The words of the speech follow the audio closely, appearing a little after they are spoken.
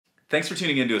Thanks for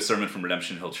tuning in to a sermon from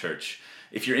Redemption Hill Church.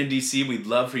 If you're in DC, we'd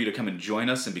love for you to come and join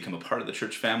us and become a part of the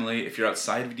church family. If you're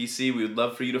outside of DC, we would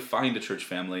love for you to find a church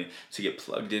family to get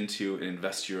plugged into and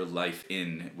invest your life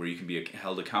in, where you can be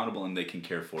held accountable and they can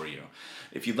care for you.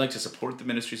 If you'd like to support the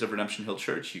ministries of Redemption Hill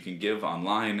Church, you can give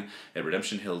online at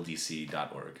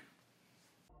redemptionhilldc.org.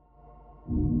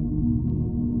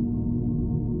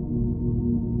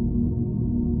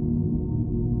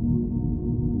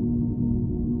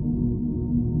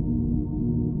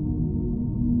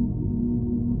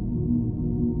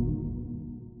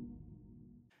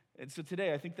 And so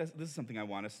today, I think this is something I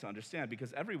want us to understand,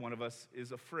 because every one of us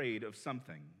is afraid of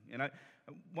something. And I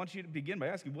want you to begin by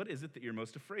asking, what is it that you're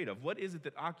most afraid of? What is it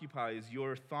that occupies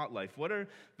your thought life? What are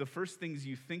the first things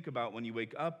you think about when you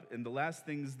wake up, and the last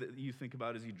things that you think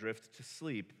about as you drift to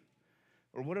sleep?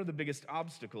 Or what are the biggest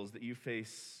obstacles that you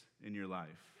face in your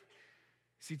life?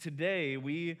 See, today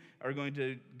we are going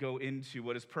to go into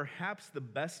what is perhaps the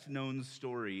best known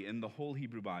story in the whole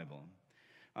Hebrew Bible.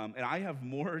 And I have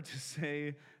more to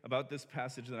say about this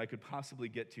passage than I could possibly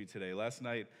get to today. Last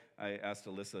night, I asked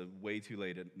Alyssa way too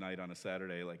late at night on a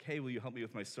Saturday, like, hey, will you help me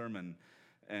with my sermon?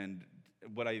 And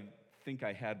what I think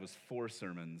I had was 4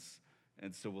 sermons.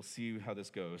 And so we'll see how this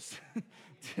goes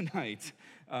tonight.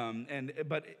 Even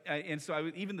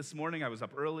this morning, I was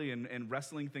up early and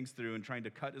wrestling things through and trying to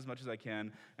cut as much as I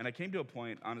can. And I came to a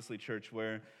point, honestly, church,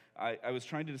 where I was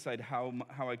trying to decide how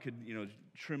I could,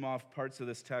 trim off parts of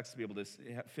this text to be able to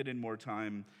fit in more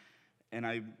time. And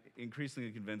I'm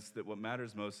increasingly convinced that what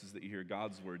matters most is that you hear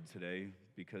God's word today,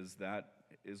 because that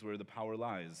is where the power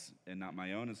lies and not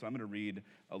my own. And so I'm going to read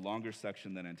a longer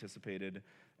section than anticipated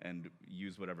and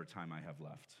use whatever time I have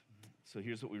left. So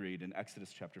here's what we read in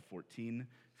Exodus chapter 14.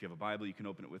 If you have a Bible, you can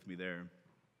open it with me there.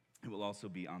 It will also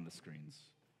be on the screens.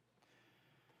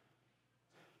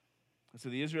 So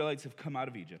the Israelites have come out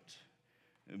of Egypt.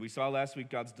 And we saw last week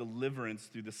God's deliverance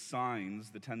through the signs,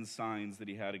 the 10 signs that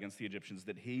he had against the Egyptians,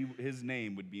 that his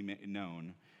name would be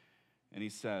known. And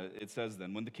it says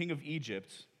then, when the king of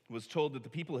Egypt was told that the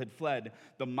people had fled,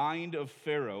 the mind of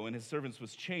Pharaoh and his servants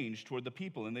was changed toward the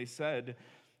people. And they said,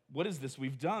 what is this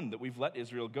we've done, that we've let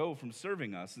Israel go from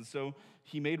serving us? And so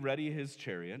he made ready his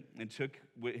chariot and took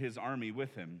his army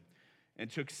with him, and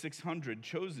took 600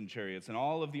 chosen chariots and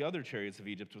all of the other chariots of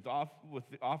Egypt with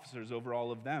the officers over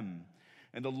all of them.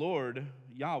 And the Lord,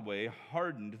 Yahweh,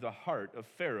 hardened the heart of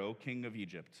Pharaoh, king of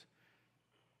Egypt.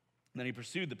 And then he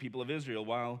pursued the people of Israel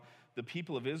while the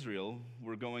people of Israel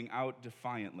were going out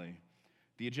defiantly.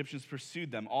 The Egyptians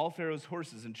pursued them, all Pharaoh's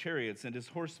horses and chariots and his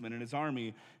horsemen and his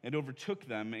army, and overtook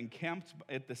them and camped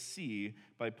at the sea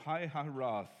by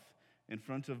Pi-hahiroth in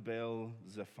front of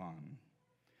Baal-zephon.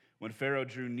 When Pharaoh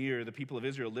drew near, the people of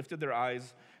Israel lifted their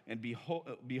eyes, and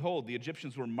behold, the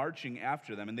Egyptians were marching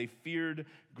after them, and they feared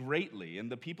greatly.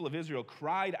 And the people of Israel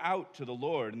cried out to the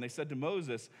Lord, and they said to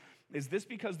Moses, is this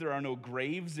because there are no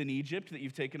graves in Egypt that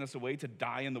you've taken us away to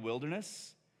die in the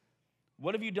wilderness?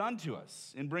 What have you done to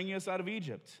us in bringing us out of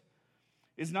Egypt?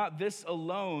 Is not this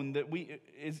alone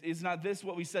is not this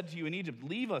what we said to you in Egypt?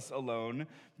 Leave us alone,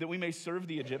 that we may serve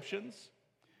the Egyptians?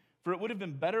 For it would have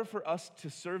been better for us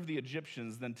to serve the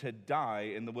Egyptians than to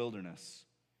die in the wilderness.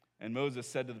 And Moses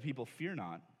said to the people, fear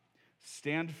not,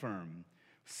 stand firm,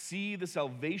 see the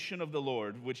salvation of the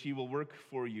Lord, which he will work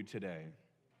for you today.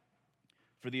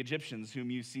 For the Egyptians whom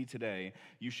you see today,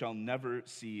 you shall never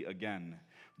see again.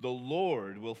 The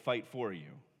Lord will fight for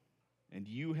you, and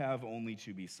you have only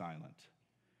to be silent.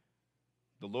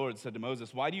 The Lord said to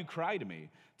Moses, why do you cry to me?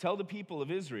 Tell the people of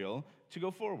Israel to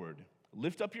go forward.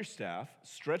 Lift up your staff,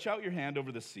 stretch out your hand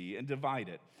over the sea, and divide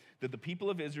it, that the people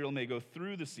of Israel may go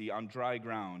through the sea on dry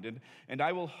ground. And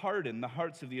I will harden the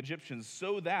hearts of the Egyptians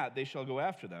so that they shall go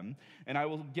after them. And I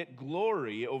will get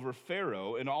glory over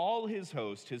Pharaoh and all his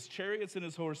host, his chariots and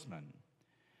his horsemen.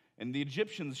 And the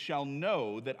Egyptians shall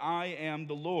know that I am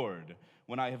the Lord,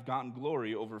 when I have gotten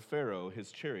glory over Pharaoh,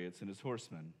 his chariots, and his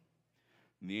horsemen.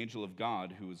 And the angel of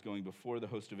God, who was going before the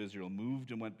host of Israel, moved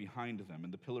and went behind them,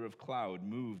 and the pillar of cloud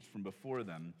moved from before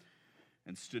them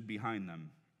and stood behind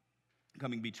them,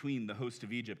 coming between the host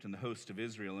of Egypt and the host of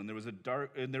Israel. And there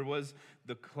was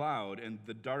the cloud and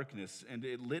the darkness, and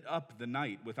it lit up the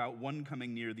night without one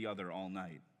coming near the other all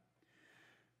night.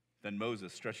 Then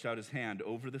Moses stretched out his hand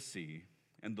over the sea,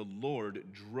 and the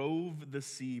Lord drove the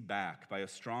sea back by a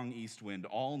strong east wind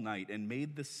all night and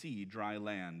made the sea dry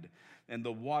land, and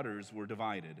the waters were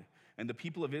divided. And the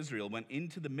people of Israel went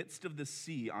into the midst of the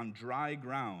sea on dry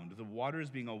ground, the waters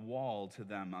being a wall to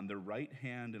them on their right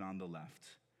hand and on the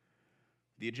left.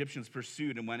 The Egyptians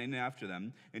pursued and went in after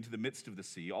them into the midst of the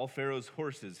sea, all Pharaoh's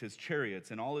horses, his chariots,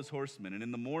 and all his horsemen. And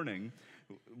in the morning,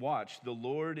 Watch, the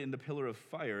Lord in the pillar of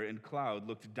fire and cloud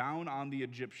looked down on the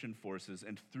Egyptian forces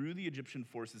and threw the Egyptian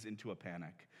forces into a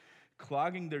panic,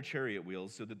 clogging their chariot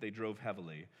wheels so that they drove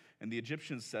heavily. And the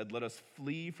Egyptians said, "Let us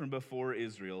flee from before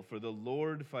Israel, for the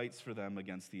Lord fights for them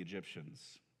against the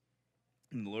Egyptians."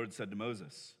 And the Lord said to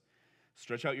Moses,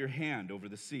 "Stretch out your hand over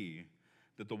the sea,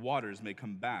 that the waters may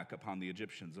come back upon the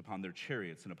Egyptians, upon their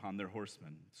chariots, and upon their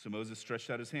horsemen." So Moses stretched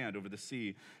out his hand over the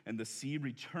sea, and the sea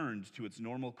returned to its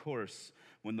normal course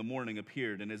when the morning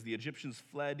appeared. And as the Egyptians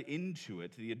fled into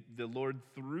it, the Lord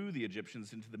threw the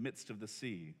Egyptians into the midst of the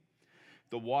sea.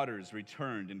 The waters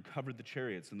returned and covered the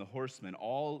chariots and the horsemen,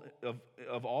 all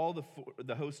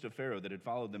the host of Pharaoh that had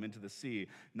followed them into the sea.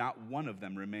 Not one of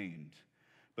them remained.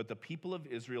 But the people of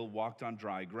Israel walked on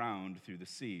dry ground through the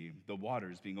sea, the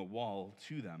waters being a wall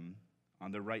to them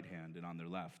on their right hand and on their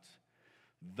left.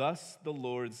 Thus the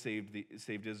Lord saved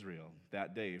Israel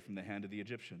that day from the hand of the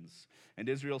Egyptians. And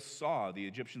Israel saw the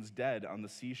Egyptians dead on the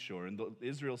seashore. And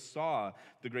Israel saw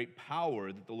the great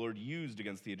power that the Lord used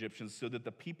against the Egyptians, so that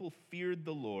the people feared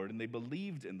the Lord, and they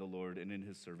believed in the Lord and in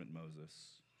his servant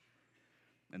Moses.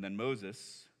 And then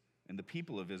Moses and the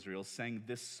people of Israel sang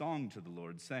this song to the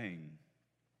Lord, saying,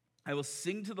 "I will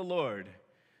sing to the Lord,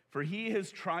 for he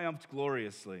has triumphed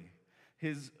gloriously.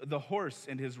 The horse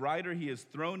and his rider he has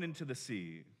thrown into the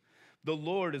sea. The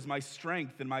Lord is my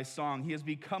strength and my song. He has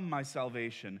become my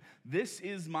salvation. This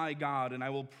is my God, and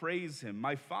I will praise him,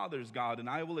 my father's God, and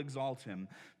I will exalt him.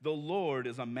 The Lord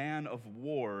is a man of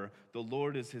war. The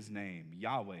Lord is his name.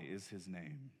 Yahweh is his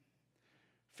name.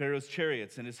 Pharaoh's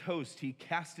chariots and his host he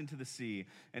cast into the sea,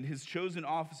 and his chosen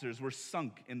officers were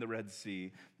sunk in the Red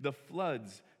Sea. The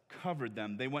floods covered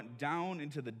them. They went down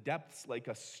into the depths like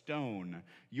a stone.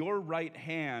 Your right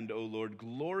hand, O Lord,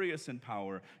 glorious in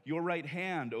power. Your right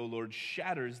hand, O Lord,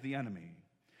 shatters the enemy.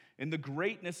 In the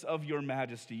greatness of your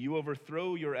majesty, you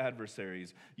overthrow your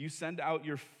adversaries. You send out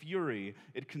your fury.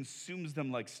 It consumes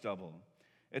them like stubble.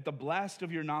 At the blast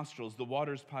of your nostrils, the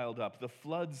waters piled up. The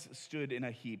floods stood in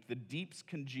a heap. The deeps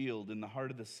congealed in the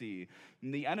heart of the sea.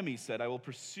 And the enemy said, I will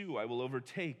pursue, I will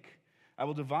overtake. I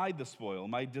will divide the spoil.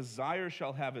 My desire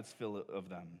shall have its fill of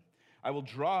them. I will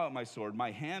draw out my sword.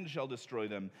 My hand shall destroy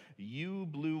them. You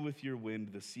blew with your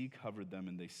wind. The sea covered them,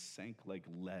 and they sank like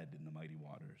lead in the mighty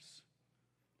waters.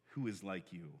 Who is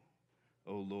like you,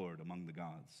 O Lord, among the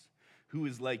gods? Who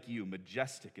is like you,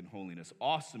 majestic in holiness,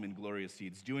 awesome in glorious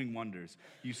deeds, doing wonders?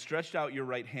 You stretched out your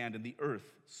right hand, and the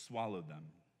earth swallowed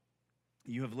them.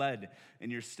 You have led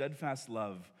in your steadfast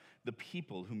love the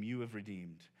people whom you have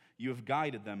redeemed. You have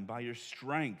guided them by your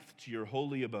strength to your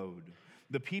holy abode.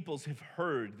 The peoples have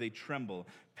heard, they tremble.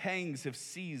 Pangs have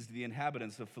seized the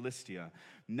inhabitants of Philistia.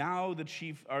 Now the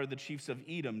chiefs of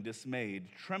Edom dismayed.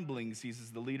 Trembling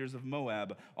seizes the leaders of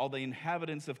Moab. All the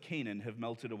inhabitants of Canaan have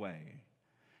melted away.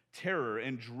 Terror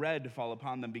and dread fall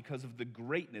upon them because of the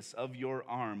greatness of your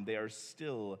arm. They are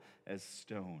still as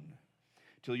stone.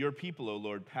 Till your people, O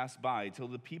Lord, pass by, till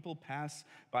the people pass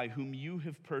by whom you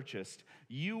have purchased,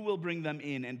 you will bring them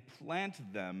in and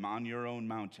plant them on your own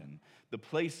mountain, the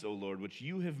place, O Lord, which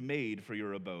you have made for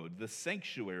your abode, the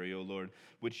sanctuary, O Lord,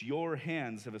 which your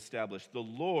hands have established. The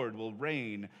Lord will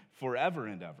reign forever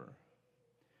and ever.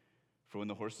 For when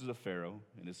the horses of Pharaoh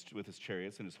with his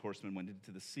chariots and his horsemen went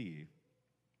into the sea,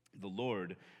 the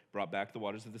Lord brought back the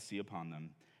waters of the sea upon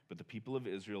them, but the people of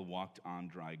Israel walked on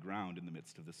dry ground in the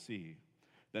midst of the sea.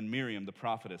 Then Miriam, the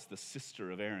prophetess, the sister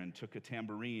of Aaron, took a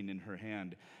tambourine in her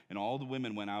hand, and all the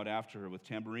women went out after her with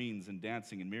tambourines and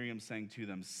dancing. And Miriam sang to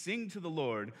them, "Sing to the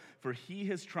Lord, for he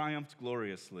has triumphed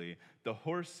gloriously. The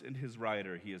horse and his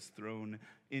rider he has thrown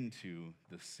into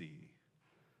the sea."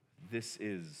 This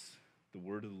is the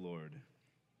word of the Lord.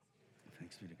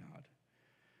 Thanks be to God.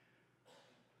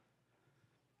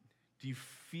 Do you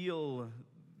feel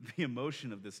the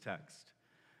emotion of this text?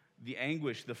 The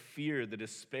anguish, the fear, the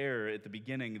despair at the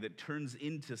beginning that turns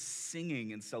into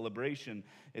singing and celebration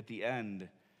at the end.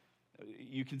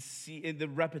 You can see in the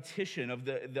repetition of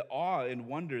the awe and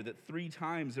wonder that 3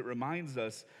 times it reminds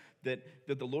us that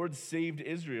the Lord saved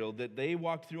Israel, that they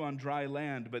walked through on dry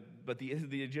land, but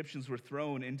the Egyptians were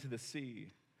thrown into the sea.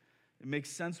 It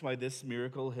makes sense why this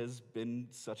miracle has been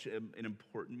such an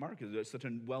important mark. It's such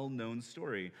a well-known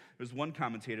story. There's one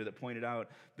commentator that pointed out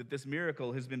that this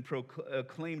miracle has been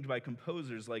acclaimed by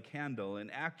composers like Handel and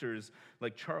actors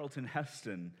like Charlton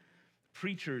Heston,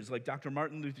 preachers like Dr.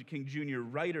 Martin Luther King Jr.,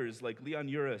 writers like Leon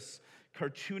Uris,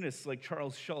 cartoonists like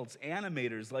Charles Schulz,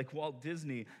 animators like Walt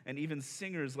Disney, and even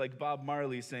singers like Bob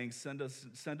Marley saying, send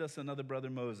us another brother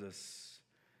Moses.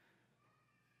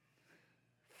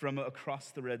 From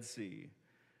across the Red Sea.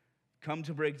 come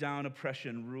to break down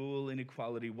oppression, rule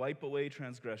inequality, wipe away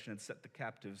transgression, and set the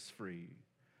captives free.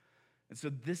 And so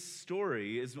this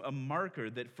story is a marker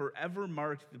that forever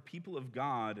marked the people of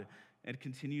God and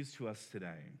continues to us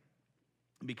today.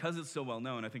 Because it's so well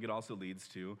known, I think it also leads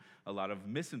to a lot of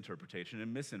misinterpretation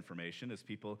and misinformation as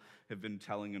people have been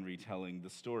telling and retelling the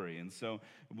story. And so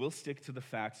we'll stick to the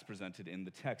facts presented in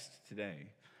the text today.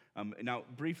 Now,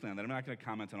 briefly on that, I'm not going to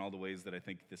comment on all the ways that I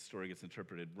think this story gets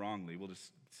interpreted wrongly. We'll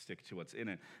just stick to what's in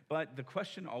it. But the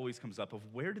question always comes up of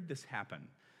where did this happen?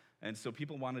 And so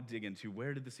people want to dig into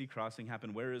where did the sea crossing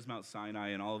happen? Where is Mount Sinai?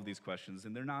 And all of these questions.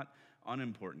 And they're not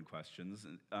unimportant questions,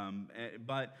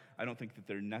 but I don't think that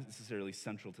they're necessarily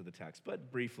central to the text.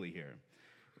 But briefly here,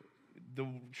 the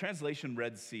translation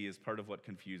Red Sea is part of what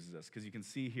confuses us, because you can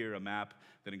see here a map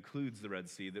that includes the Red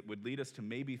Sea that would lead us to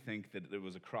maybe think that there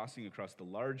was a crossing across the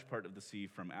large part of the sea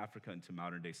from Africa into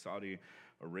modern-day Saudi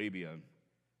Arabia.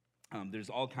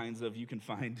 There's all kinds of, you can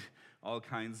find all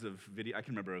kinds of video. I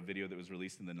can remember a video that was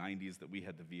released in the 90s that we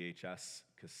had the VHS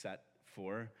cassette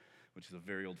for, which is a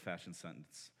very old-fashioned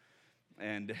sentence.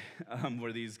 And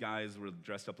where these guys were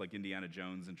dressed up like Indiana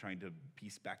Jones and trying to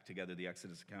piece back together the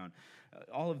Exodus account.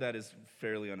 All of that is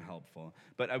fairly unhelpful.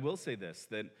 But I will say this,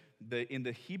 that in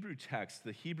the Hebrew text,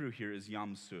 the Hebrew here is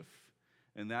Yam Suf.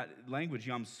 And that language,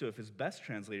 Yam Suf, is best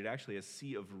translated actually as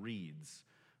Sea of Reeds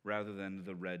rather than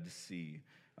the Red Sea.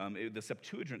 The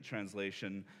Septuagint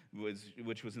translation,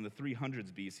 which was in the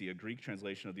 300s BC, a Greek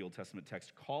translation of the Old Testament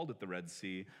text, called it the Red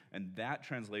Sea, and that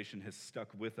translation has stuck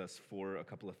with us for a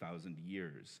couple of thousand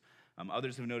years.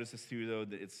 Others have noticed this too, though,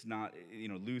 that it's not,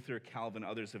 Luther, Calvin,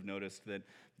 others have noticed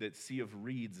that Sea of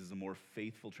Reeds is a more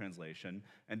faithful translation,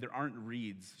 and there aren't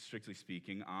reeds, strictly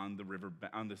speaking, on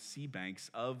the sea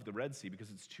banks of the Red Sea because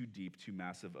it's too deep, too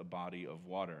massive a body of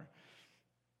water.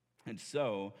 And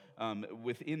so,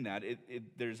 within that,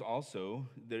 there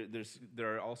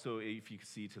are also, if you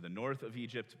see to the north of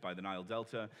Egypt by the Nile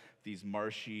Delta, these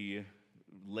marshy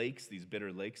lakes, these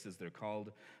bitter lakes as they're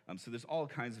called. So there's all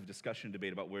kinds of discussion and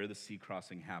debate about where the sea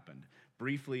crossing happened.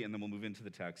 Briefly, and then we'll move into the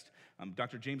text,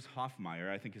 Dr. James Hoffmeyer,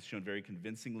 I think, has shown very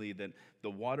convincingly that the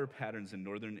water patterns in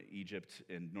northern Egypt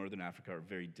and northern Africa are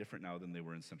very different now than they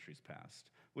were in centuries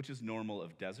past, which is normal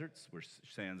of deserts where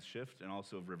sands shift, and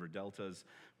also of river deltas,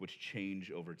 which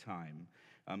change over time.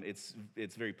 It's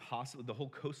very possible. The whole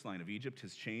coastline of Egypt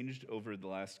has changed over the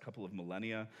last couple of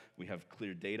millennia. We have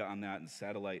clear data on that and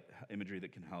satellite imagery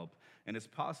that can help. And it's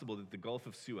possible that the Gulf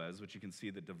of Suez, which you can see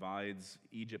that divides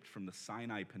Egypt from the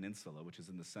Sinai Peninsula, which is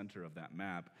in the center of that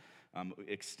map,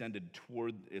 extended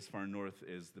toward as far north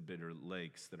as the Bitter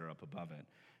Lakes that are up above it.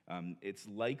 It's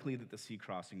likely that the sea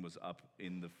crossing was up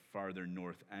in the farther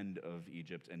north end of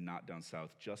Egypt and not down south,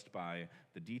 just by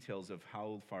the details of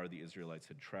how far the Israelites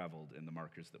had traveled and the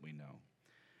markers that we know.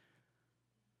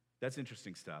 That's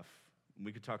interesting stuff.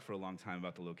 We could talk for a long time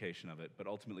about the location of it, but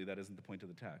ultimately that isn't the point of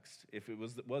the text. If it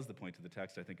was the point of the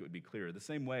text, I think it would be clearer. The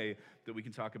same way that we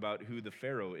can talk about who the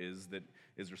Pharaoh is that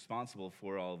is responsible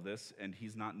for all of this, and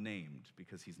he's not named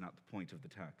because he's not the point of the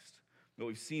text. What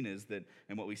we've seen is that,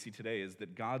 and what we see today is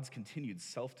that God's continued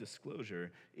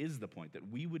self-disclosure is the point,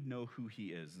 that we would know who he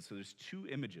is. And so there's two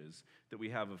images that we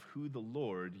have of who the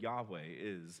Lord, Yahweh,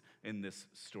 is in this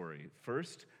story.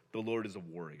 First, the Lord is a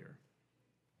warrior.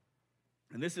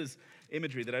 And this is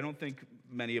imagery that I don't think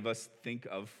many of us think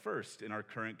of first in our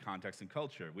current context and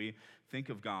culture. We think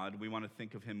of God, we want to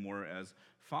think of him more as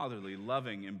fatherly,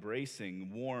 loving, embracing,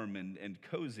 warm, and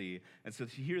cozy. And so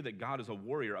to hear that God is a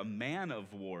warrior, a man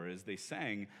of war, as they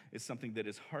sang, is something that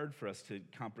is hard for us to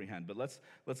comprehend. But let's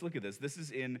look at this. This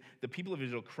is in the people of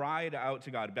Israel cried out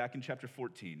to God back in chapter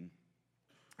 14.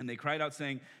 And they cried out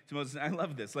saying to Moses, I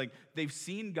love this, like they've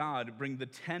seen God bring the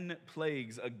 10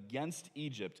 plagues against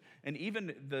Egypt. And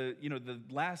even the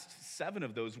last 7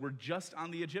 of those were just on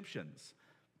the Egyptians.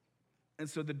 And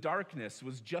so the darkness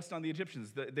was just on the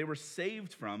Egyptians. They were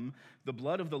saved from the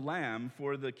blood of the lamb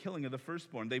for the killing of the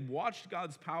firstborn. They watched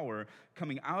God's power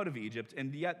coming out of Egypt,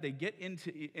 and yet they get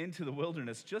into the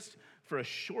wilderness just for a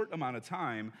short amount of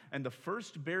time. And the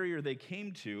first barrier they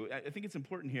came to, I think it's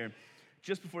important here,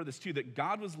 just before this too, that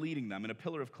God was leading them in a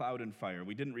pillar of cloud and fire.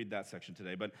 We didn't read that section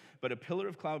today, but a pillar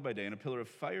of cloud by day and a pillar of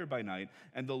fire by night.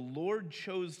 And the Lord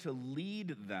chose to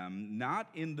lead them, not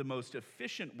in the most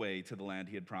efficient way to the land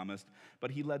he had promised,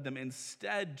 but he led them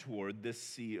instead toward this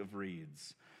sea of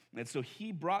reeds. And so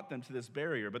he brought them to this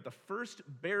barrier. But the first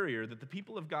barrier that the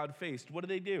people of God faced, what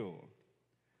do?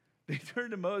 They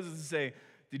turned to Moses and say,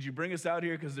 did you bring us out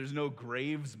here because there's no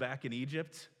graves back in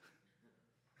Egypt?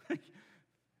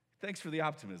 Thanks for the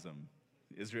optimism.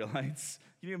 Israelites.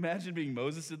 Can you imagine being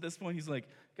Moses at this point? He's like,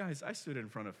 guys, I stood in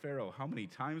front of Pharaoh how many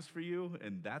times for you,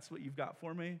 and that's what you've got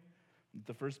for me?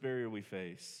 The first barrier we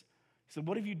face. He said,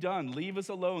 what have you done? Leave us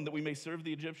alone that we may serve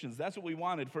the Egyptians. That's what we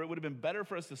wanted, for it would have been better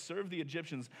for us to serve the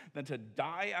Egyptians than to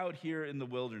die out here in the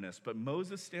wilderness. But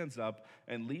Moses stands up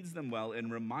and leads them well and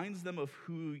reminds them of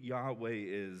who Yahweh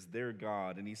is, their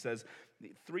God. And he says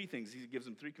three things. He gives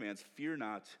them three commands: fear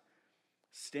not,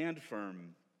 stand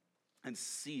firm, and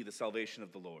see the salvation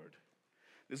of the Lord.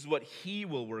 This is what he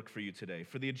will work for you today.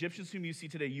 For the Egyptians whom you see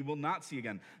today, you will not see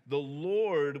again. The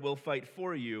Lord will fight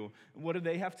for you. What do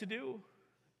they have to do?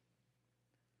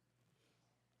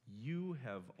 You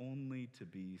have only to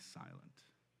be silent.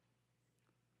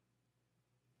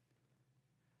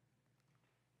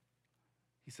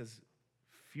 He says,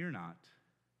 fear not,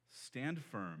 stand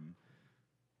firm,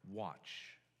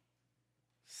 watch.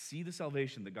 See the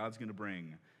salvation that God's going to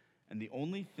bring. And the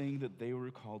only thing that they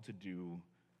were called to do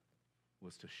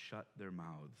was to shut their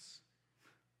mouths.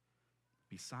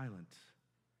 Be silent.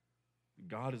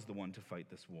 God is the one to fight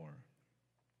this war.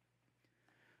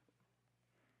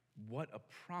 What a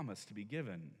promise to be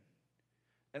given.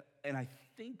 And I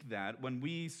think that when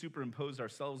we superimpose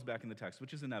ourselves back in the text,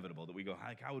 which is inevitable, that we go,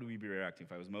 like, how would we be reacting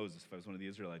if I was Moses, if I was one of the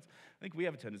Israelites? I think we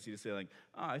have a tendency to say, like,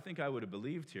 I think I would have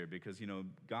believed here because,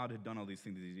 God had done all these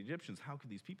things to these Egyptians. How could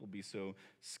these people be so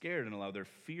scared and allow their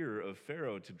fear of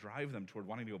Pharaoh to drive them toward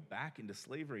wanting to go back into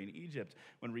slavery in Egypt?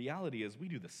 When reality is we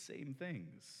do the same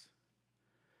things.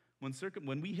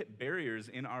 When we hit barriers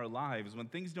in our lives, when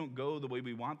things don't go the way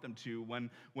we want them to,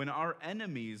 when our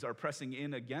enemies are pressing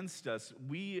in against us,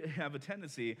 we have a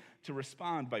tendency to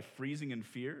respond by freezing in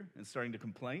fear and starting to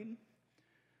complain,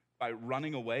 by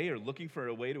running away or looking for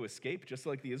a way to escape, just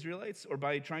like the Israelites, or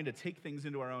by trying to take things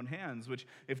into our own hands, which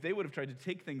if they would have tried to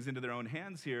take things into their own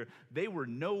hands here, they were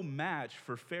no match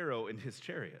for Pharaoh and his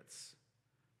chariots.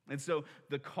 And so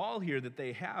the call here that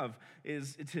they have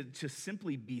is to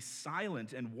simply be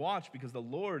silent and watch, because the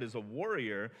Lord is a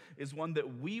warrior, is one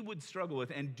that we would struggle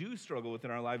with and do struggle with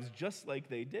in our lives just like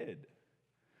they did.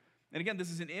 And again,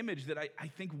 this is an image that I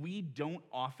think we don't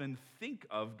often think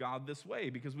of God this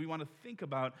way, because we want to think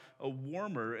about a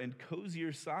warmer and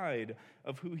cozier side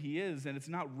of who he is. And it's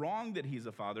not wrong that he's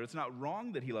a father. It's not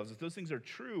wrong that he loves us. Those things are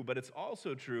true, but it's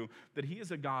also true that he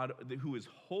is a God who is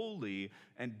holy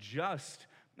and just.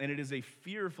 And it is a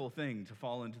fearful thing to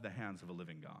fall into the hands of a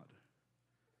living God,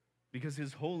 because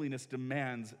his holiness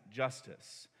demands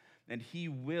justice, and he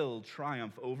will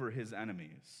triumph over his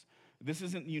enemies. This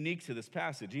isn't unique to this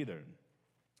passage either.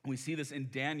 We see this in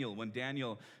Daniel, when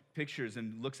Daniel pictures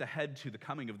and looks ahead to the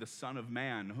coming of the Son of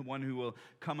Man, one who will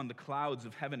come on the clouds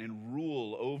of heaven and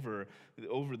rule over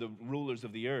the rulers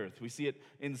of the earth. We see it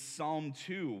in Psalm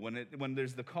 2 when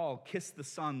there's the call, kiss the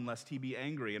Son lest he be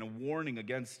angry, and a warning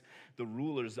against the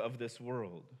rulers of this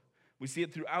world. We see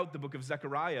it throughout the book of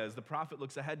Zechariah as the prophet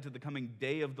looks ahead to the coming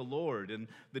day of the Lord. And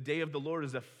the day of the Lord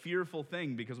is a fearful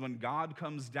thing, because when God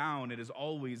comes down, it is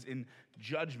always in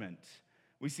judgment.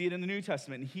 We see it in the New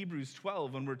Testament in Hebrews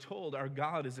 12 when we're told our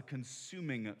God is a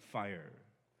consuming fire,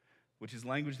 which is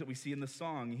language that we see in the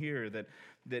song here, that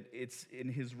it's in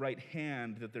his right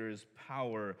hand that there is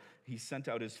power. He sent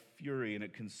out his fury and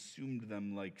it consumed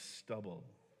them like stubble.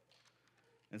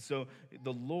 And so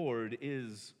the Lord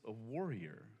is a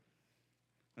warrior.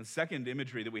 And the second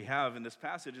imagery that we have in this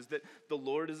passage is that the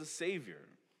Lord is a savior,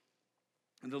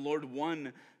 and the Lord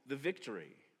won the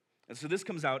victory. And so this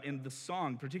comes out in the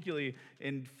song, particularly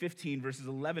in 15 verses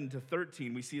 11 to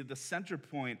 13. We see at the center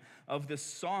point of this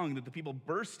song that the people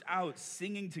burst out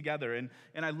singing together. And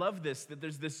I love this, that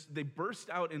they burst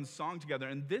out in song together.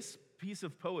 And this piece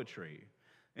of poetry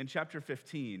in chapter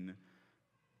 15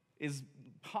 is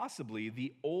possibly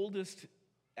the oldest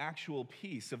actual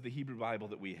piece of the Hebrew Bible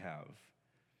that we have.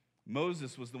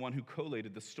 Moses was the one who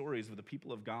collated the stories of the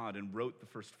people of God and wrote the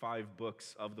first 5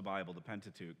 books of the Bible, the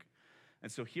Pentateuch.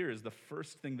 And so here is the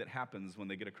first thing that happens when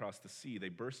they get across the sea. They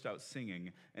burst out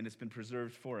singing, and it's been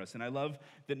preserved for us. And I love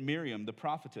that Miriam, the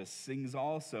prophetess, sings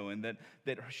also, and that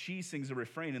she sings a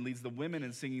refrain and leads the women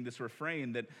in singing this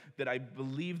refrain that I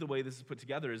believe the way this is put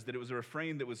together is that it was a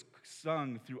refrain that was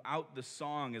sung throughout the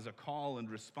song as a call and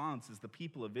response as the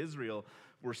people of Israel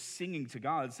were singing to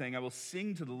God, saying, I will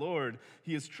sing to the Lord.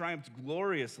 He has triumphed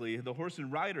gloriously. The horse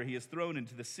and rider he has thrown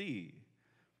into the sea.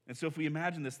 And so if we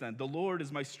imagine this then, the Lord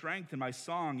is my strength and my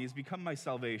song. He has become my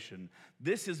salvation.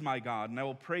 This is my God, and I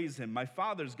will praise him. My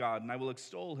Father's God, and I will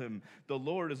extol him. The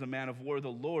Lord is a man of war. The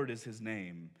Lord is his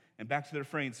name. And back to the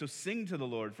refrain. So sing to the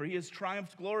Lord, for he has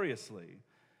triumphed gloriously.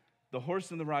 The horse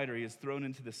and the rider he has thrown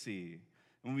into the sea.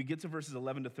 And when we get to verses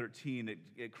 11 to 13,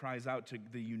 it cries out to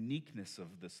the uniqueness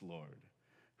of this Lord,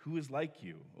 Who is like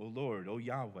you, O Lord, O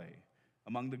Yahweh,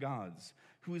 among the gods?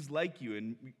 Who is like you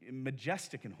in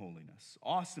majestic in holiness,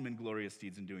 awesome in glorious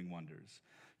deeds and doing wonders?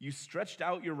 You stretched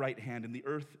out your right hand, and the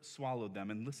earth swallowed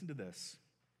them. And listen to this.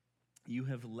 You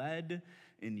have led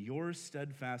in your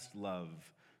steadfast love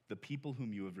the people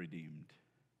whom you have redeemed.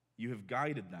 You have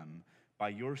guided them by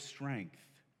your strength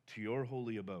to your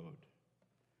holy abode.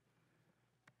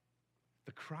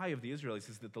 The cry of the Israelites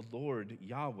is that the Lord,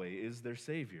 Yahweh, is their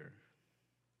Savior,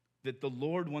 that the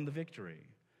Lord won the victory.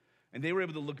 And they were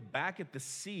able to look back at the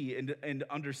sea and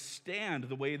understand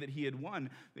the way that he had won.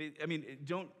 I mean,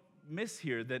 don't miss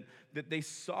here that they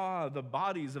saw the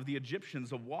bodies of the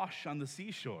Egyptians awash on the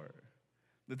seashore.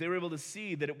 That they were able to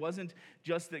see that it wasn't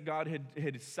just that God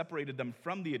had separated them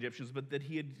from the Egyptians, but that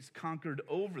he had conquered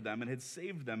over them and had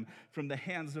saved them from the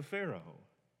hands of Pharaoh.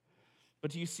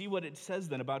 But do you see what it says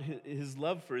then about his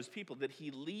love for his people? That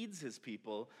he leads his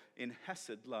people in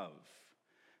hesed love.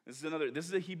 This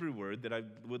is a Hebrew word that I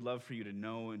would love for you to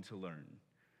know and to learn.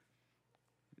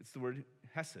 It's the word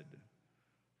hesed,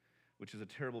 which is a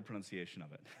terrible pronunciation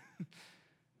of it.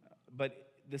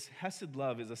 But this hesed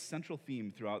love is a central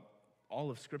theme throughout all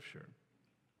of Scripture.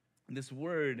 And this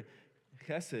word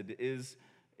chesed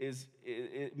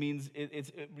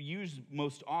it's used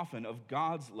most often of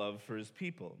God's love for his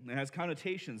people. It has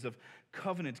connotations of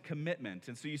covenant commitment.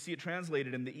 And so you see it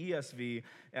translated in the ESV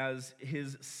as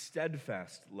his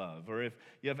steadfast love. Or if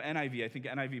you have NIV, I think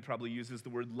NIV probably uses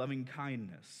the word loving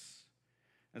kindness.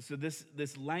 And so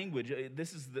this language,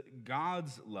 this is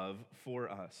God's love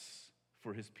for us,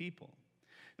 for his people.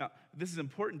 Now, this is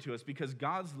important to us because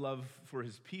God's love for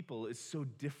his people is so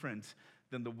different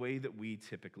than the way that we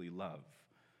typically love.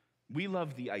 We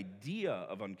love the idea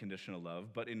of unconditional love,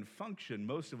 but in function,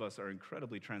 most of us are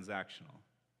incredibly transactional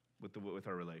with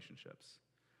our relationships.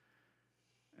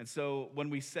 And so when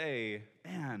we say,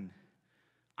 man,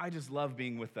 I just love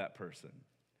being with that person.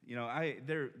 You know,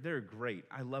 they're great.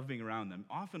 I love being around them.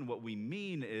 Often what we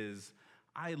mean is,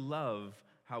 I love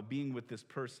how being with this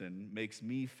person makes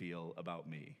me feel about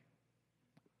me.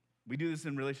 We do this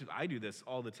in relationships. I do this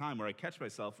all the time where I catch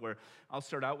myself where I'll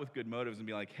start out with good motives and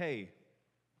be like, hey,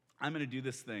 I'm going to do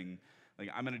this thing. Like,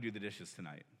 I'm going to do the dishes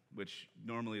tonight, which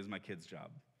normally is my kid's job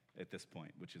at this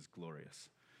point, which is glorious.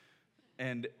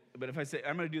 But if I say,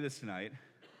 I'm going to do this tonight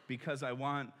because I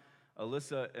want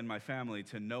Alyssa and my family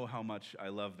to know how much I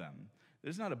love them,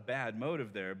 there's not a bad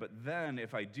motive there, but then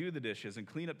if I do the dishes and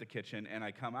clean up the kitchen and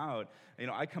I come out,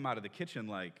 I come out of the kitchen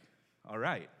like, all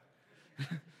right,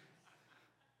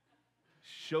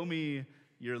 show me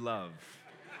your love.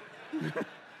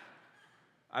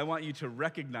 I want you to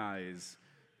recognize,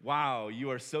 wow,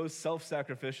 you are so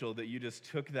self-sacrificial that you just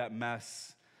took that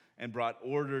mess and brought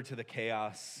order to the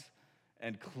chaos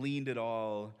and cleaned it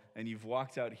all, and you've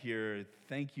walked out here,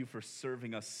 thank you for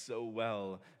serving us so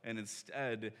well. And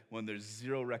instead, when there's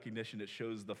zero recognition, it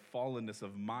shows the fallenness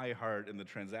of my heart and the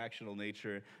transactional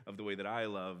nature of the way that I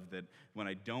love, that when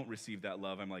I don't receive that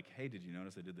love, I'm like, hey, did you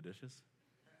notice I did the dishes?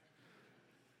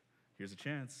 Here's a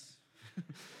chance.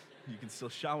 You can still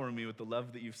shower me with the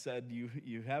love that you've said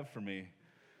you have for me.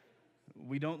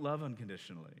 We don't love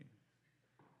unconditionally.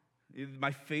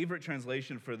 My favorite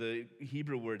translation for the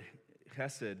Hebrew word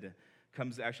chesed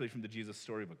comes actually from the Jesus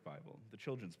Storybook Bible, the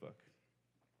children's book,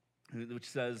 which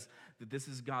says that this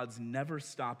is God's never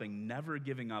stopping, never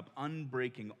giving up,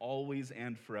 unbreaking, always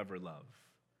and forever love.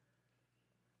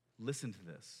 Listen to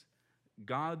this.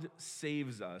 God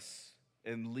saves us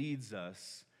and leads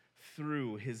us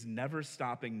through his never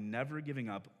stopping, never giving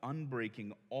up,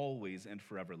 unbreaking, always and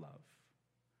forever love.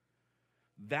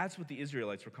 That's what the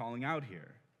Israelites were calling out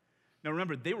here. Now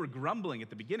remember, they were grumbling at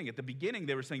the beginning. At the beginning,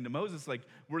 they were saying to Moses, like,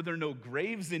 were there no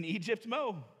graves in Egypt,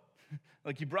 Mo?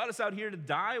 Like, you brought us out here to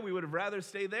die? We would have rather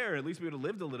stay there. At least we would have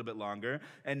lived a little bit longer.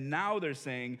 And now they're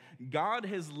saying, God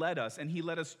has led us, and he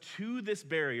led us to this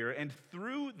barrier and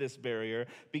through this barrier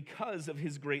because of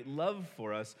his great love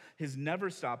for us, his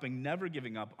never stopping, never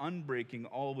giving up, unbreaking,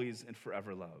 always and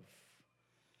forever love.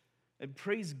 And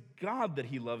praise God that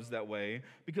he loves that way,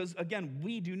 because, again,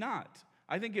 we do not.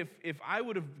 I think if I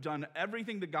would have done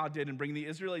everything that God did and bring the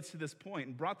Israelites to this point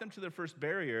and brought them to their first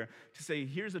barrier to say,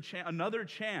 here's another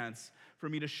chance for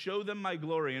me to show them my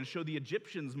glory and show the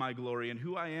Egyptians my glory and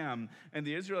who I am, and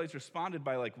the Israelites responded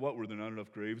by like, what, were there not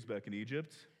enough graves back in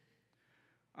Egypt?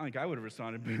 I think I would have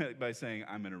responded by saying,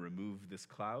 I'm going to remove this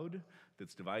cloud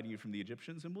that's dividing you from the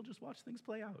Egyptians, and we'll just watch things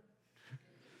play out.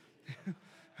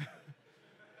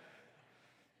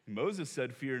 Moses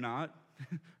said, fear not.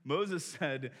 Moses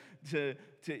said the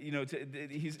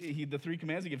three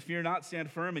commands he gives, fear not,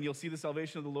 stand firm, and you'll see the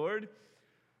salvation of the Lord.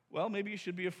 Well, maybe you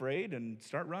should be afraid and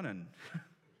start running.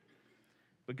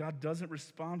 But God doesn't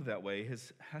respond that way.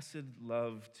 His hesed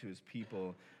love to his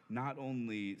people not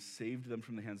only saved them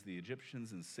from the hands of the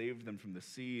Egyptians and saved them from the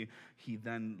sea, he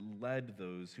then led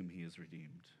those whom he has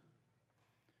redeemed.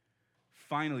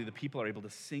 Finally, the people are able to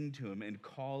sing to him and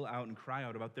call out and cry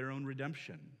out about their own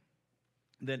redemption.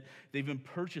 That they've been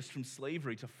purchased from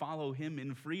slavery to follow him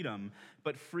in freedom.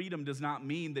 But freedom does not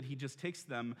mean that he just takes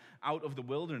them out of the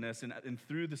wilderness and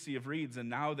through the Sea of Reeds, and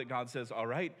now that God says, all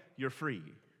right, you're free.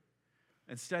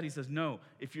 Instead, he says, no,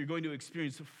 if you're going to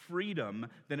experience freedom,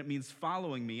 then it means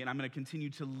following me, and I'm going to continue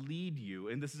to lead you.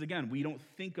 And this is, again, we don't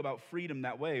think about freedom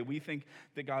that way. We think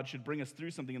that God should bring us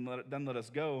through something and then let us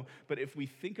go. But if we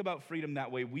think about freedom that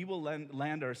way, we will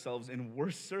land ourselves in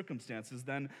worse circumstances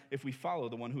than if we follow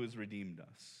the one who has redeemed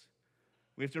us.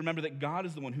 We have to remember that God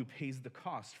is the one who pays the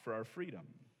cost for our freedom.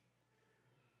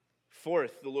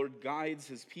 Fourth, the Lord guides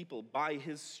his people by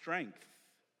his strength.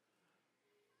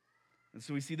 And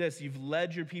so we see this, you've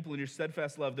led your people in your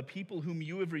steadfast love, the people whom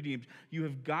you have redeemed, you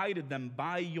have guided them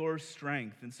by your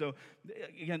strength. And so,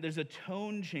 again, there's a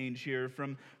tone change here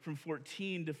from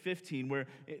 14 to 15, where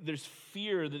there's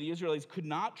fear that the Israelites could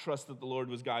not trust that the Lord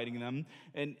was guiding them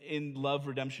and in love,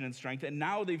 redemption, and strength. And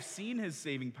now they've seen his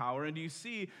saving power, and you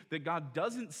see that God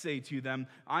doesn't say to them,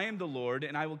 I am the Lord,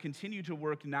 and I will continue to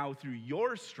work now through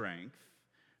your strength.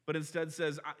 But instead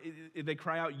says, they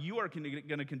cry out, you are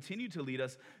going to continue to lead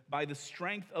us by the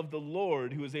strength of the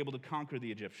Lord who is able to conquer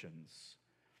the Egyptians.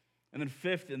 And then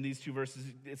fifth, in these two verses,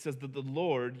 it says that the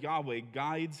Lord, Yahweh,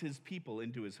 guides his people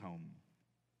into his home.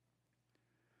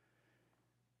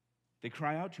 They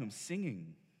cry out to him,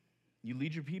 singing, you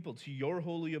lead your people to your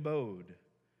holy abode.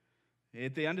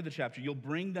 At the end of the chapter, you'll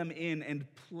bring them in and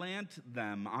plant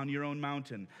them on your own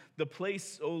mountain. The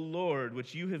place, O Lord,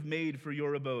 which you have made for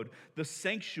your abode. The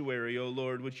sanctuary, O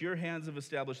Lord, which your hands have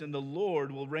established. And the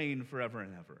Lord will reign forever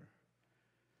and ever.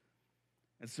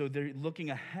 And so they're looking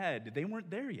ahead. They weren't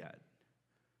there yet.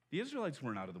 The Israelites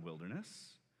weren't out of the wilderness.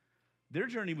 Their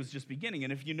journey was just beginning.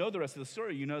 And if you know the rest of the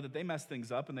story, you know that they messed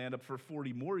things up and they end up for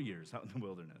 40 more years out in the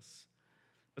wilderness.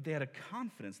 But they had a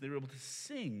confidence. They were able to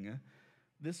sing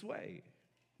this way,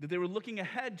 that they were looking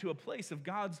ahead to a place of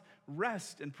God's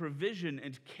rest and provision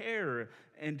and care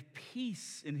and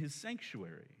peace in his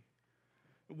sanctuary.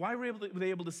 Why were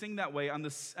they able to sing that way? And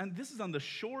this is on the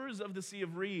shores of the Sea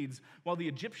of Reeds, while the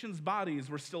Egyptians' bodies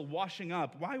were still washing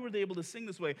up. Why were they able to sing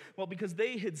this way? Well, because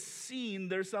they had seen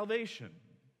their salvation.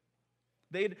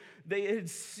 They had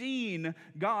seen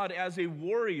God as a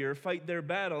warrior fight their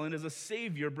battle and as a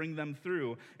savior bring them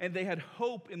through. And they had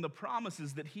hope in the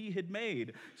promises that he had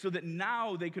made, so that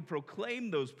now they could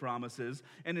proclaim those promises.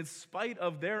 And in spite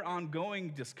of their ongoing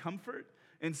discomfort,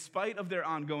 in spite of their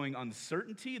ongoing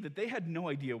uncertainty, that they had no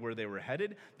idea where they were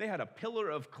headed, they had a pillar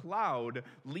of cloud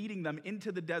leading them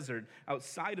into the desert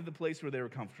outside of the place where they were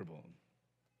comfortable.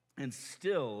 And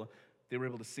still, they were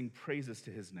able to sing praises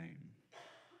to his name.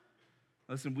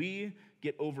 Listen, we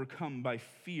get overcome by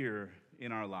fear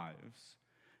in our lives,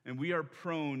 and we are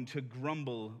prone to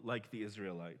grumble like the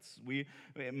Israelites.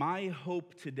 My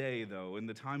hope today, though, in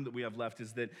the time that we have left,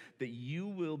 is that you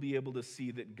will be able to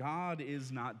see that God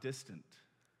is not distant.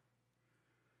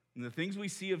 And the things we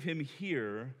see of him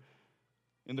here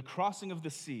in the crossing of the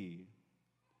sea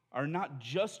are not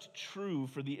just true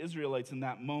for the Israelites in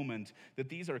that moment, that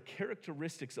these are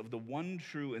characteristics of the one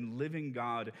true and living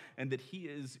God, and that he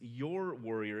is your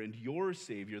warrior and your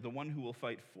savior, the one who will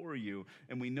fight for you.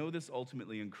 And we know this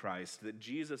ultimately in Christ, that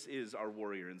Jesus is our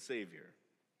warrior and savior.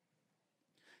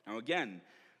 Now again,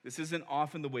 this isn't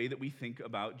often the way that we think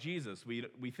about Jesus. We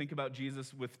think about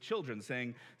Jesus with children,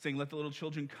 saying, let the little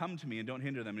children come to me and don't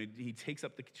hinder them. And he takes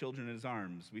up the children in his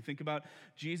arms. We think about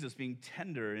Jesus being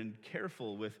tender and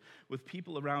careful with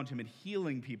people around him and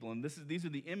healing people. And these are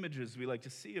the images we like to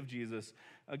see of Jesus,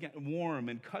 again, warm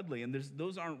and cuddly. And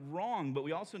those aren't wrong, but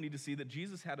we also need to see that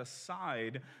Jesus had a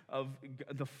side of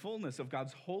the fullness of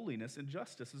God's holiness and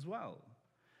justice as well.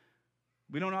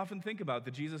 We don't often think about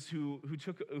the Jesus who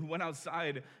went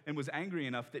outside and was angry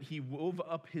enough that he wove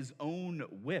up his own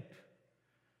whip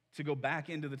to go back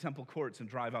into the temple courts and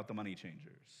drive out the money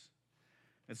changers.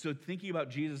 And so thinking about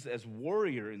Jesus as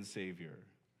warrior and savior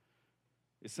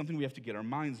is something we have to get our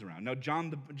minds around. Now,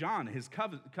 John, his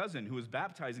cousin who was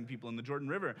baptizing people in the Jordan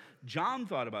River, John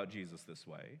thought about Jesus this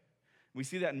way. We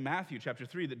see that in Matthew chapter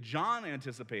 3, that John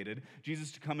anticipated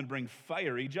Jesus to come and bring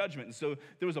fiery judgment. And so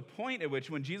there was a point at which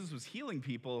when Jesus was healing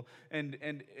people and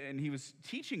he was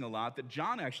teaching a lot, that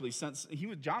John actually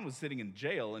John was sitting in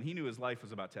jail and he knew his life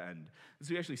was about to end. And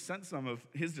so he actually sent some of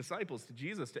his disciples to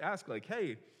Jesus to ask, like,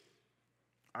 hey,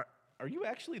 are you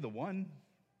actually the one?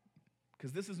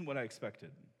 Because this isn't what I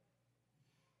expected.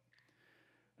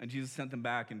 And Jesus sent them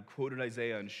back and quoted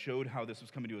Isaiah and showed how this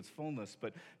was coming to its fullness.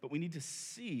 But we need to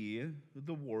see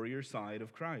the warrior side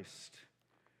of Christ.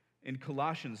 In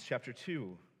Colossians chapter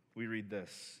 2, we read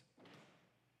this.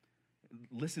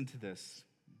 Listen to this.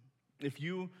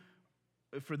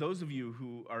 For those of you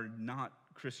who are not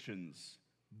Christians,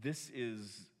 this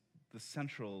is the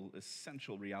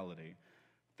essential reality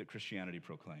that Christianity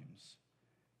proclaims.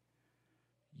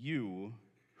 You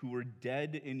who were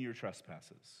dead in your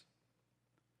trespasses.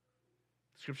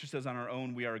 Scripture says on our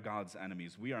own, we are God's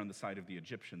enemies. We are on the side of the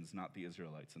Egyptians, not the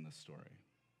Israelites in this story.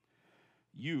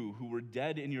 You who were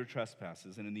dead in your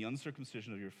trespasses and in the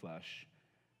uncircumcision of your flesh,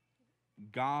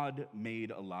 God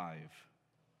made alive,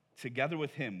 together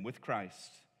with him, with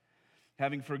Christ,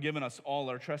 having forgiven us all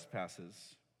our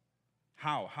trespasses.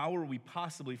 How? How are we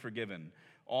possibly forgiven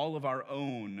all of our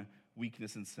own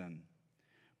weakness and sin?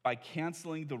 By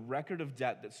canceling the record of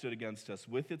debt that stood against us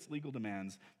with its legal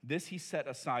demands. This he set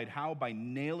aside. How? By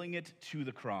nailing it to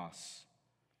the cross.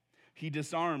 He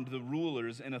disarmed the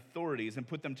rulers and authorities and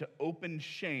put them to open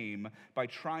shame by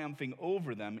triumphing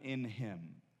over them in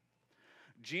him.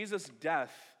 Jesus'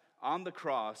 death on the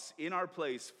cross in our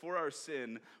place for our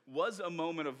sin was a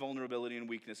moment of vulnerability and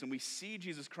weakness. And we see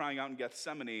Jesus crying out in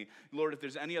Gethsemane, Lord, if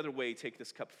there's any other way, take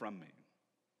this cup from me.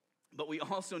 But we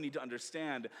also need to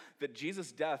understand that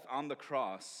Jesus' death on the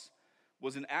cross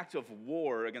was an act of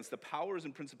war against the powers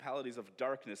and principalities of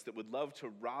darkness that would love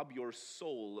to rob your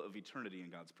soul of eternity in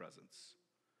God's presence.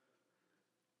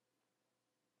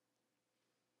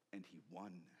 And he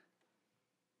won.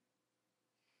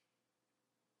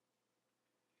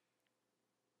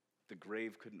 The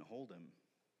grave couldn't hold him.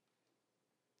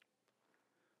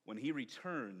 When he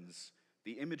returns,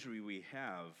 the imagery we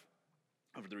have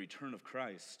of the return of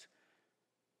Christ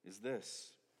is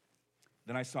this.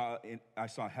 Then I saw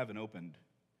heaven opened,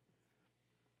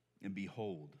 and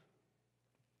behold,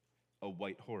 a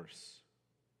white horse.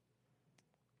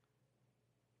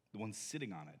 The one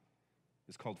sitting on it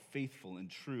is called Faithful and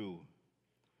True,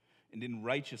 and in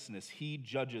righteousness he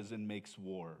judges and makes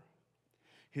war.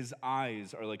 His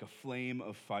eyes are like a flame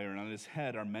of fire, and on his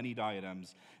head are many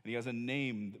diadems, and he has a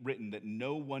name written that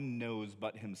no one knows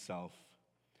but himself.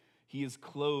 He is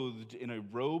clothed in a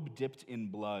robe dipped in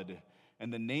blood,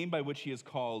 and the name by which he is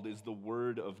called is the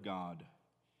Word of God.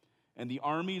 And the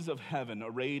armies of heaven,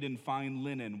 arrayed in fine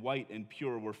linen, white and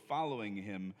pure, were following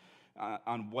him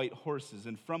on white horses.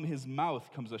 And from his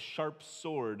mouth comes a sharp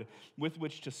sword with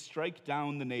which to strike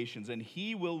down the nations. And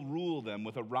he will rule them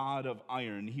with a rod of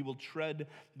iron. He will tread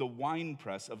the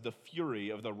winepress of the fury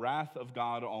of the wrath of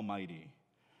God Almighty.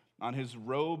 On his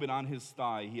robe and on his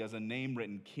thigh, he has a name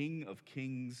written, King of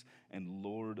Kings and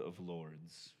Lord of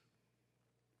Lords.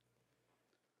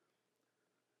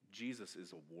 Jesus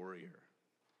is a warrior.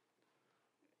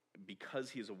 Because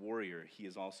he is a warrior, he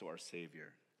is also our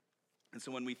Savior. And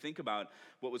so when we think about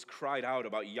what was cried out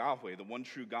about Yahweh, the one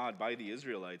true God, by the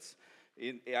Israelites,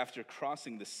 after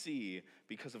crossing the sea,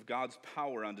 because of God's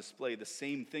power on display, the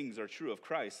same things are true of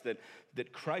Christ,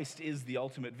 that Christ is the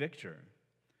ultimate victor.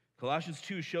 Colossians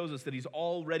 2 shows us that he's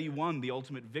already won the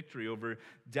ultimate victory over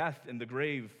death and the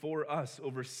grave for us,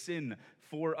 over sin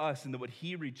for us, and that when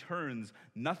he returns,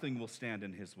 nothing will stand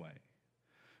in his way.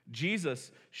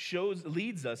 Jesus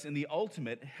leads us in the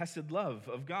ultimate hesed love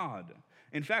of God.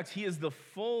 In fact, he is the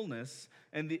fullness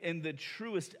and the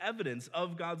truest evidence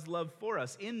of God's love for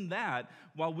us, in that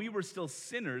while we were still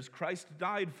sinners, Christ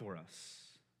died for us.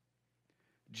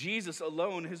 Jesus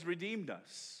alone has redeemed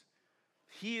us.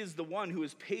 He is the one who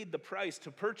has paid the price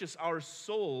to purchase our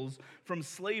souls from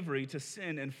slavery to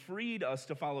sin and freed us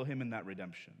to follow him in that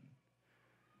redemption.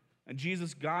 And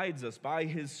Jesus guides us by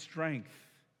his strength.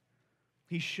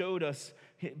 He showed us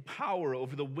power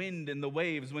over the wind and the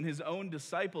waves when his own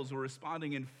disciples were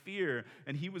responding in fear,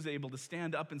 and he was able to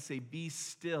stand up and say, "Be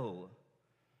still."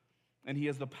 And he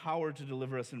has the power to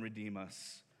deliver us and redeem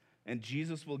us. And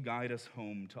Jesus will guide us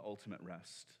home to ultimate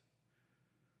rest.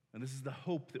 And this is the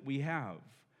hope that we have.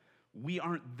 We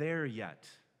aren't there yet.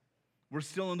 We're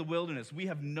still in the wilderness. We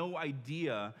have no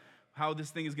idea how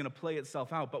this thing is going to play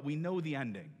itself out, but we know the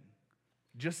ending,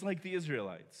 just like the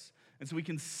Israelites. And so we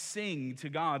can sing to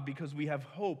God because we have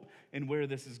hope in where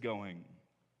this is going.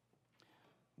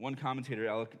 One commentator,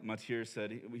 Alec Matier,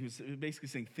 said, he was basically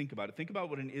saying, think about it. Think about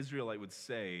what an Israelite would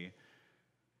say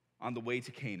on the way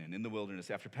to Canaan in the wilderness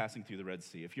after passing through the Red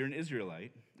Sea. If you're an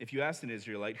Israelite, if you asked an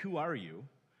Israelite, "Who are you?"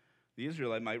 the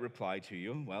Israelite might reply to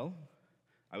you, "Well,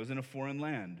 I was in a foreign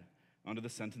land under the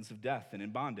sentence of death and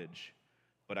in bondage,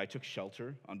 but I took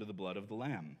shelter under the blood of the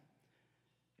Lamb.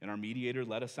 And our mediator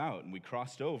let us out, and we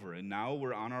crossed over, and now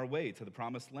we're on our way to the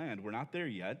promised land. We're not there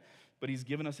yet, but he's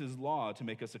given us his law to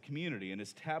make us a community and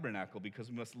his tabernacle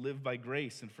because we must live by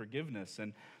grace and forgiveness.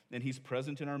 And he's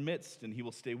present in our midst, and he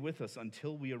will stay with us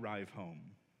until we arrive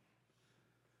home.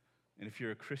 And if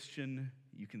you're a Christian,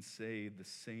 you can say the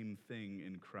same thing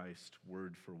in Christ,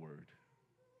 word for word.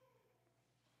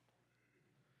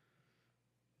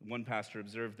 One pastor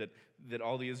observed that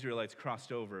all the Israelites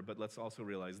crossed over, but let's also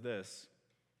realize this.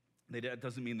 That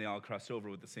doesn't mean they all crossed over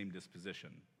with the same disposition.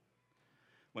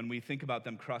 When we think about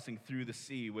them crossing through the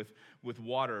sea with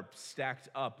water stacked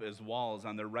up as walls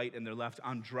on their right and their left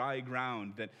on dry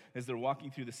ground, that as they're walking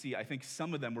through the sea, I think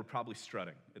some of them were probably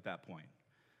strutting at that point.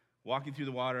 Walking through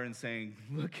the water and saying,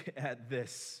 look at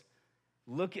this.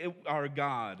 Look at our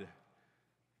God.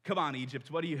 Come on,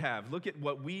 Egypt, what do you have? Look at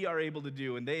what we are able to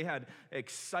do. And they had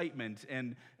excitement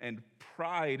and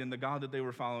pride in the God that they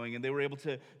were following, and they were able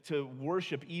to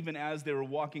worship even as they were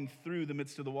walking through the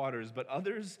midst of the waters. But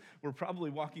others were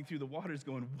probably walking through the waters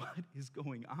going, what is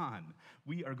going on?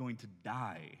 We are going to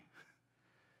die.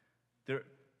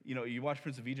 You watch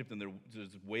Prince of Egypt, and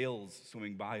there's whales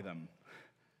swimming by them.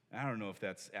 I don't know if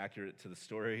that's accurate to the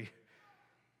story.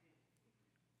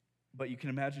 But you can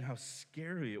imagine how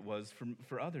scary it was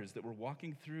for others that were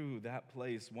walking through that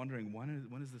place wondering,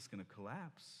 when is this going to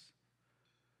collapse?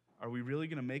 Are we really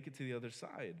going to make it to the other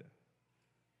side?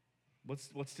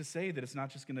 What's to say that it's not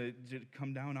just going to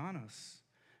come down on us?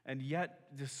 And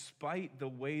yet, despite the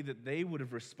way that they would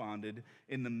have responded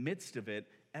in the midst of it,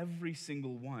 every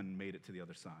single one made it to the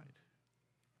other side.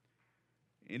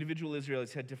 Individual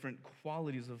Israelites had different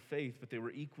qualities of faith, but they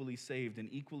were equally saved and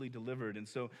equally delivered. And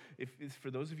so if for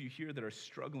those of you here that are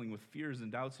struggling with fears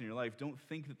and doubts in your life, don't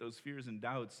think that those fears and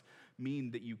doubts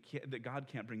mean that God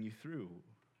can't bring you through.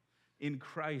 In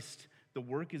Christ, the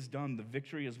work is done, the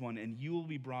victory is won, and you will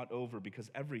be brought over because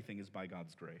everything is by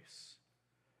God's grace.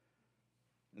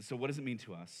 And so what does it mean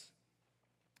to us?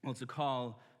 Well, it's a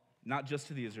call not just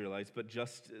to the Israelites, but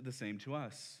just the same to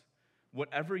us.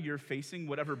 Whatever you're facing,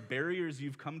 whatever barriers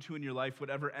you've come to in your life,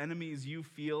 whatever enemies you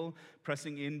feel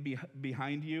pressing in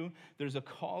behind you, there's a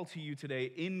call to you today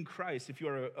in Christ. If you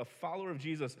are a follower of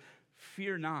Jesus,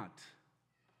 fear not.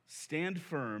 Stand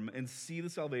firm and see the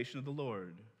salvation of the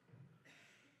Lord.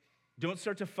 Don't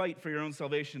start to fight for your own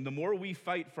salvation. The more we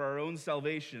fight for our own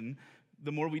salvation,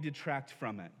 the more we detract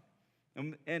from it.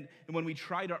 And when we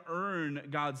try to earn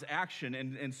God's action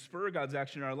and spur God's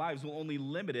action in our lives, we'll only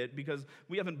limit it because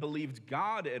we haven't believed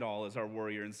God at all as our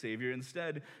warrior and savior.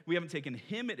 Instead, we haven't taken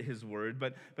him at his word,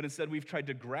 but instead we've tried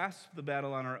to grasp the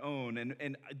battle on our own.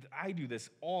 And I do this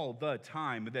all the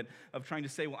time, of trying to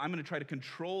say, well, I'm going to try to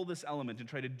control this element and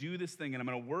try to do this thing, and I'm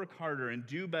going to work harder and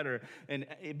do better.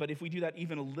 But if we do that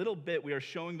even a little bit, we are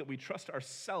showing that we trust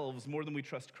ourselves more than we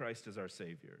trust Christ as our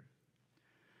savior.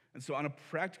 And so on a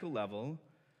practical level,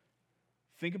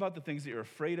 think about the things that you're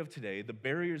afraid of today, the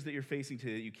barriers that you're facing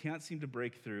today that you can't seem to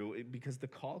break through, because the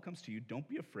call comes to you. Don't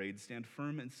be afraid. Stand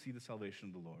firm and see the salvation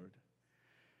of the Lord.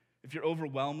 If you're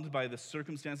overwhelmed by the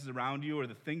circumstances around you or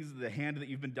the hand that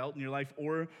you've been dealt in your life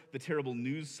or the terrible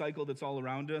news cycle that's all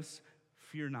around us,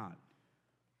 fear not.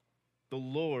 The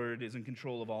Lord is in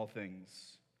control of all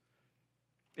things.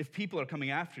 If people are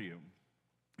coming after you,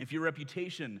 if your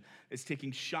reputation is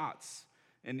taking shots,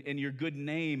 and your good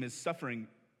name is suffering,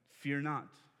 fear not.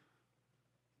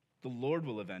 The Lord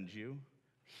will avenge you.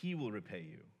 He will repay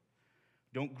you.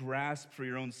 Don't grasp for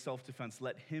your own self-defense.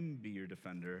 Let him be your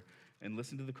defender. And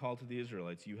listen to the call to the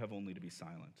Israelites. You have only to be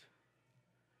silent.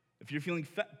 If you're feeling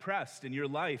pressed in your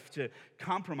life to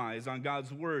compromise on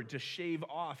God's word, to shave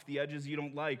off the edges you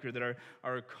don't like or that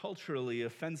are culturally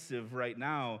offensive right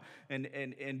now,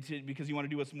 because you want to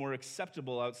do what's more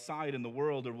acceptable outside in the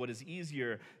world or what is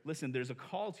easier, listen, there's a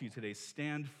call to you today.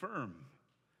 Stand firm.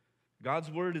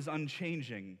 God's word is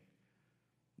unchanging.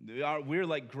 We're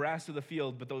like grass of the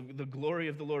field, but the glory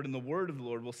of the Lord and the word of the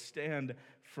Lord will stand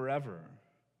forever.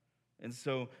 And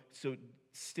so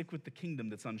stick with the kingdom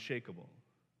that's unshakable.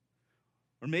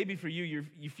 Or maybe for you,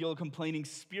 you feel a complaining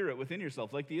spirit within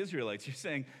yourself, like the Israelites. You're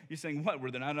saying, what? Were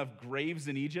there not enough graves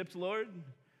in Egypt, Lord?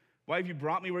 Why have you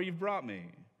brought me where you've brought me?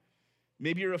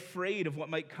 Maybe you're afraid of what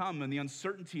might come and the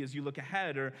uncertainty as you look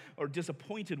ahead, or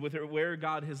disappointed with where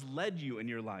God has led you in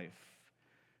your life.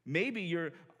 Maybe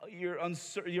your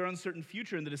uncertain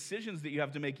future and the decisions that you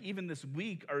have to make even this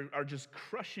week are just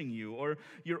crushing you, or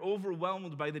you're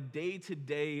overwhelmed by the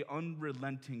day-to-day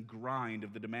unrelenting grind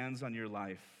of the demands on your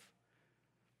life.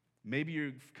 Maybe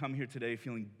you've come here today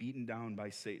feeling beaten down by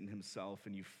Satan himself,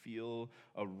 and you feel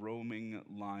a roaming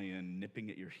lion nipping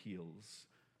at your heels,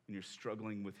 and you're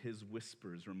struggling with his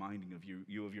whispers reminding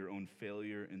you of your own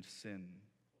failure and sin.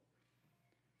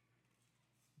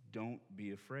 Don't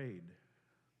be afraid.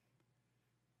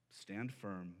 Stand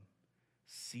firm.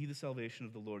 See the salvation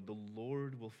of the Lord. The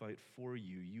Lord will fight for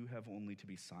you. You have only to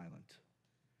be silent.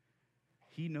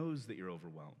 He knows that you're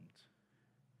overwhelmed.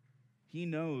 He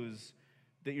knows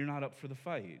that you're not up for the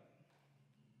fight.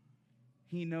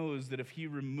 He knows that if he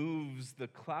removes the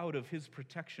cloud of his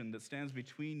protection that stands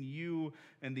between you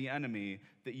and the enemy,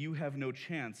 that you have no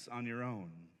chance on your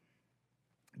own.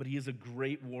 But he is a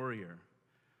great warrior.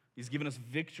 He's given us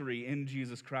victory in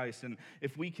Jesus Christ. And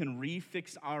if we can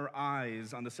refix our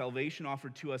eyes on the salvation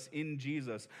offered to us in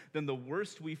Jesus, then the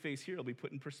worst we face here will be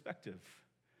put in perspective.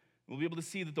 We'll be able to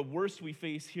see that the worst we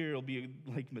face here will be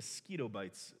like mosquito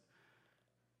bites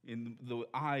in the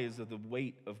eyes of the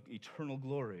weight of eternal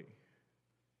glory.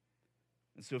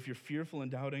 And so if you're fearful and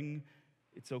doubting,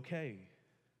 it's okay.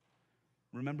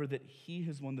 Remember that he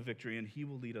has won the victory and he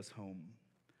will lead us home.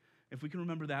 If we can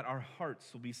remember that, our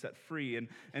hearts will be set free,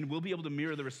 and we'll be able to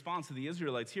mirror the response of the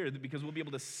Israelites here, because we'll be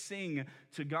able to sing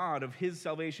to God of his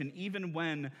salvation even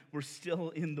when we're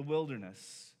still in the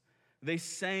wilderness. They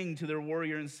sang to their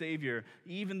warrior and savior,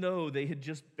 even though they had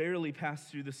just barely passed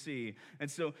through the sea.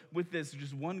 And so with this,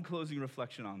 just one closing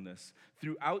reflection on this.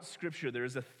 Throughout Scripture, there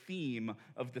is a theme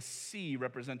of the sea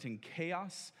representing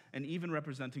chaos and even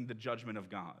representing the judgment of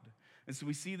God. And so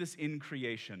we see this in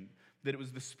creation, that it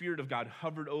was the Spirit of God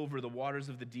hovered over the waters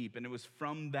of the deep, and it was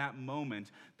from that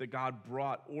moment that God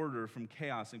brought order from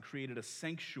chaos and created a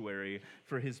sanctuary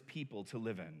for his people to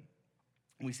live in.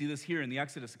 We see this here in the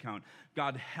Exodus account.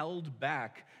 God held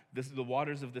back the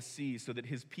waters of the sea so that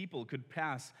his people could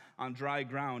pass on dry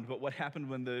ground. But what happened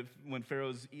when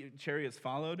Pharaoh's chariots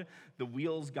followed? The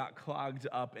wheels got clogged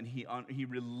up, and he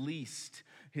released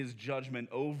his judgment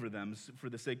over them for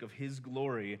the sake of his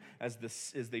glory as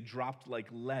they dropped like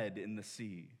lead in the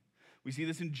sea. We see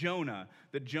this in Jonah,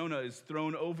 that Jonah is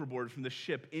thrown overboard from the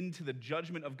ship into the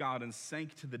judgment of God and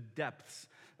sank to the depths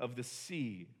of the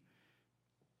sea.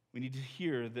 We need to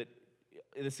hear that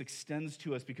this extends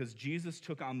to us because Jesus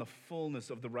took on the fullness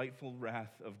of the rightful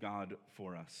wrath of God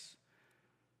for us.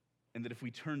 And that if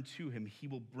we turn to him, he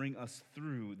will bring us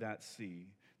through that sea.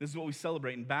 This is what we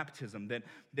celebrate in baptism,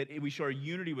 that we show our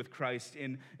unity with Christ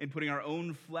in putting our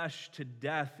own flesh to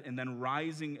death and then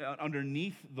rising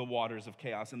underneath the waters of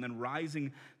chaos and then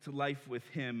rising to life with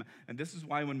him. And this is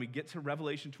why when we get to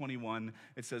Revelation 21,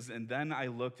 it says, "And then I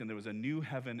looked, and there was a new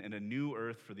heaven and a new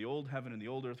earth, for the old heaven and the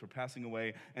old earth were passing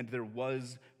away, and there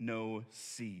was no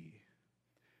sea."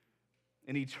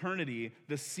 In eternity,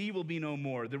 the sea will be no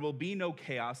more. There will be no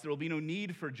chaos. There will be no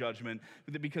need for judgment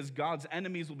because God's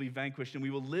enemies will be vanquished, and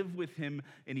we will live with him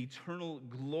in eternal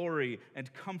glory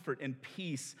and comfort and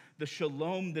peace, the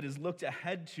shalom that is looked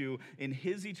ahead to in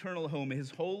his eternal home,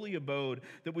 his holy abode,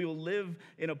 that we will live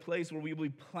in a place where we will be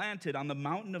planted on the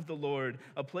mountain of the Lord,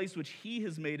 a place which he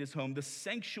has made his home, the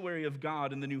sanctuary of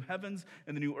God in the new heavens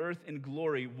and the new earth in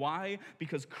glory. Why?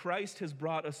 Because Christ has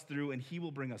brought us through, and he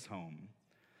will bring us home.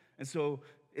 And so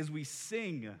as we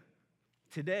sing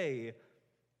today,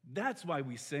 that's why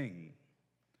we sing.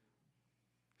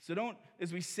 So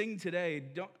as we sing today,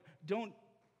 don't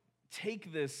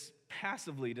take this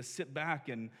passively to sit back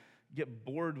and get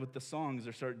bored with the songs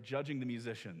or start judging the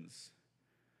musicians.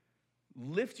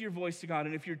 Lift your voice to God,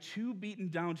 and if you're too beaten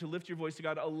down to lift your voice to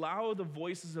God, allow the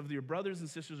voices of your brothers and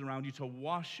sisters around you to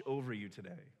wash over you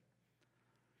today.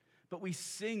 But we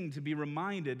sing to be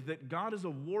reminded that God is a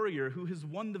warrior who has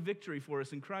won the victory for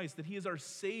us in Christ, that he is our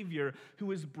Savior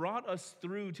who has brought us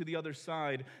through to the other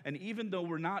side. And even though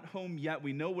we're not home yet,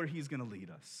 we know where he's going to lead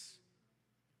us.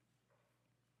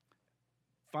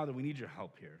 Father, we need your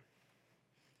help here.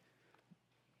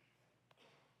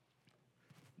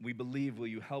 We believe, will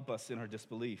you help us in our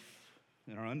disbelief,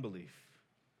 in our unbelief?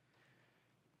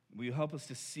 Will you help us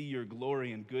to see your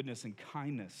glory and goodness and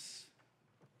kindness?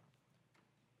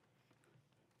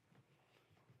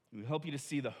 We help you to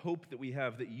see the hope that we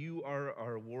have, that you are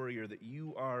our warrior, that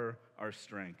you are our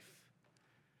strength.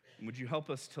 And would you help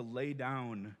us to lay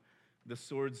down the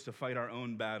swords to fight our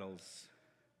own battles,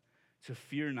 to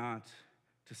fear not,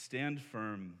 to stand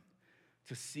firm,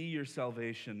 to see your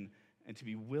salvation, and to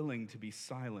be willing to be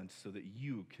silent so that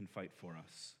you can fight for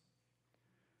us.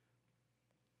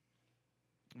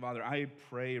 Father, I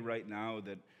pray right now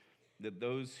that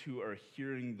those who are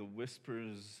hearing the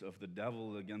whispers of the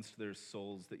devil against their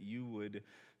souls, that you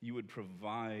would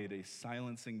provide a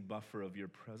silencing buffer of your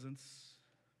presence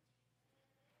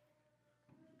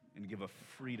and give a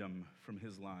freedom from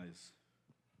his lies.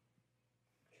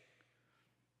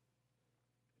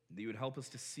 That you would help us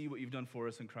to see what you've done for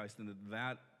us in Christ, and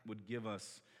that would give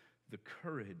us the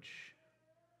courage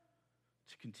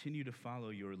to continue to follow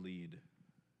your lead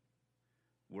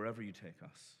wherever you take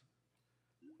us.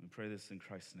 We pray this in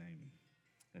Christ's name.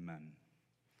 Amen.